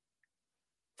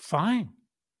 fine.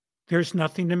 There's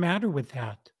nothing the matter with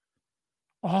that.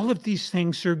 All of these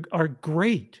things are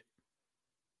great.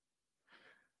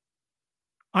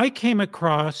 I came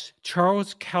across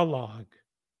Charles Kellogg,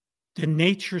 the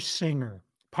nature singer,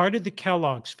 part of the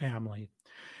Kellogg's family.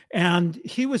 And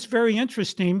he was very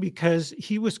interesting because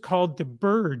he was called the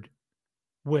bird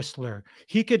whistler.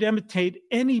 He could imitate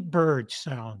any bird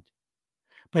sound.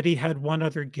 but he had one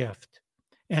other gift.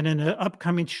 And in an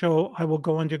upcoming show, I will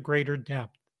go into greater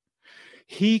depth.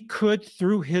 He could,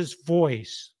 through his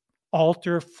voice,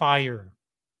 alter fire,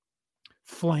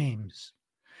 flames.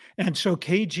 And so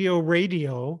KGO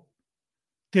Radio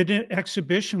did an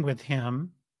exhibition with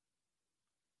him,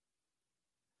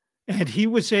 and he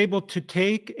was able to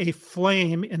take a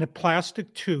flame in a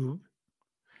plastic tube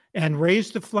and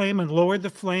raise the flame and lower the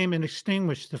flame and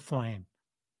extinguish the flame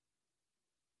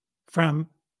from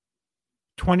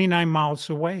 29 miles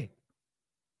away.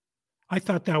 I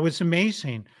thought that was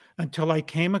amazing until I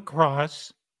came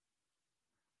across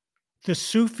the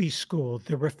Sufi school,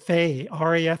 the Rafai,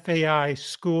 R-A-F-A-I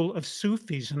school of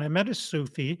Sufis. And I met a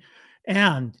Sufi,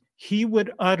 and he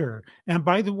would utter, and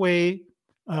by the way,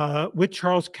 with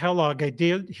Charles Kellogg, I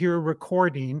did hear a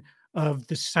recording of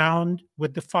the sound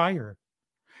with the fire.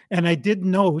 And I did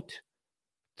note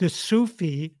the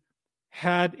Sufi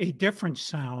had a different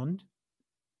sound,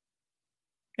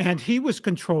 and he was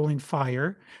controlling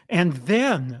fire. And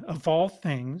then, of all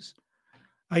things,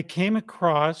 I came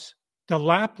across the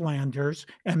Laplanders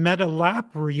and met a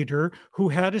Lap reader who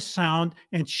had a sound,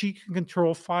 and she can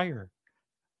control fire.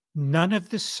 None of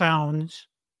the sounds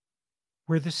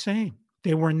were the same.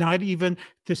 They were not even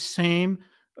the same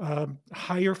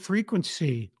higher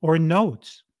frequency or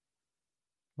notes.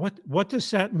 What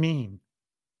does that mean?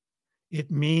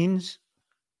 It means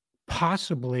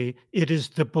possibly it is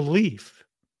the belief.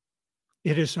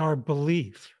 It is our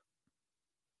belief.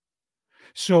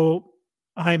 So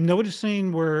I'm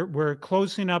noticing we're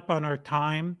closing up on our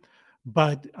time,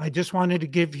 but I just wanted to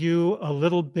give you a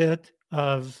little bit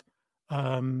of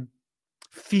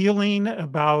feeling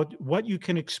about what you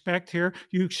can expect here.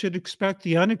 You should expect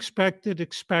the unexpected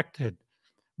expected.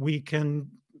 We can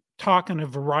talk on a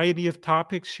variety of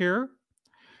topics here,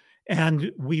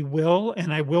 and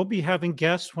I will be having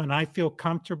guests when I feel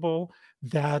comfortable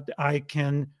that I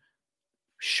can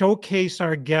showcase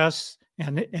our guests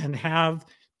and have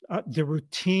the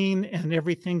routine and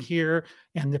everything here,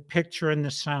 and the picture and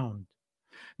the sound.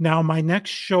 Now, my next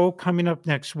show coming up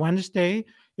next Wednesday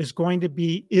is going to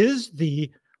be, is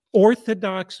the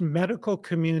Orthodox medical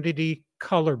community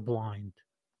colorblind?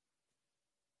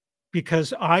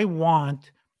 Because I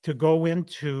want to go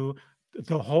into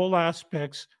the whole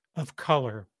aspects of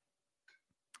color.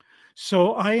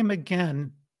 So I am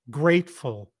again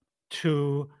grateful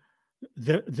to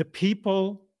the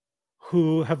people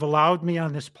who have allowed me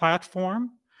on this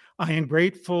platform. I am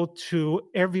grateful to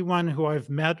everyone who I've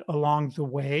met along the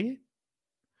way.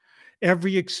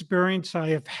 Every experience I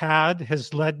have had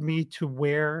has led me to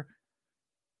where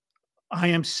I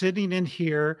am sitting in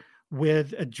here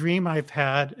with a dream I've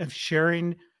had of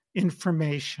sharing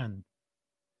information.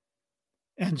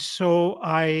 And so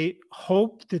I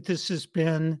hope that this has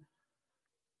been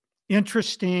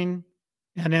interesting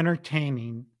and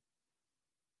entertaining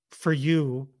for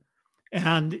you.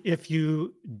 And if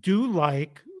you do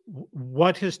like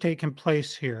what has taken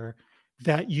place here,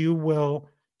 that you will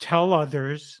tell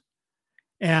others.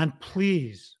 And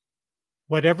please,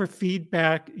 whatever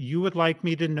feedback you would like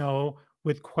me to know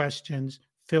with questions,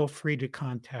 feel free to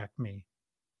contact me.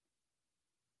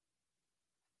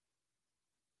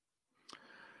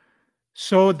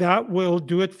 So that will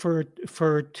do it for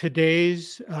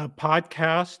today's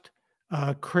podcast.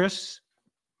 Chris,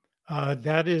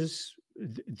 that is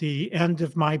the end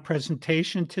of my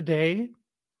presentation today.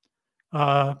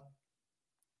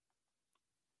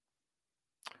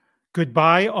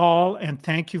 Goodbye, all, and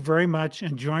thank you very much.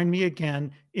 And join me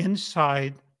again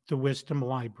inside the Wisdom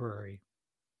Library.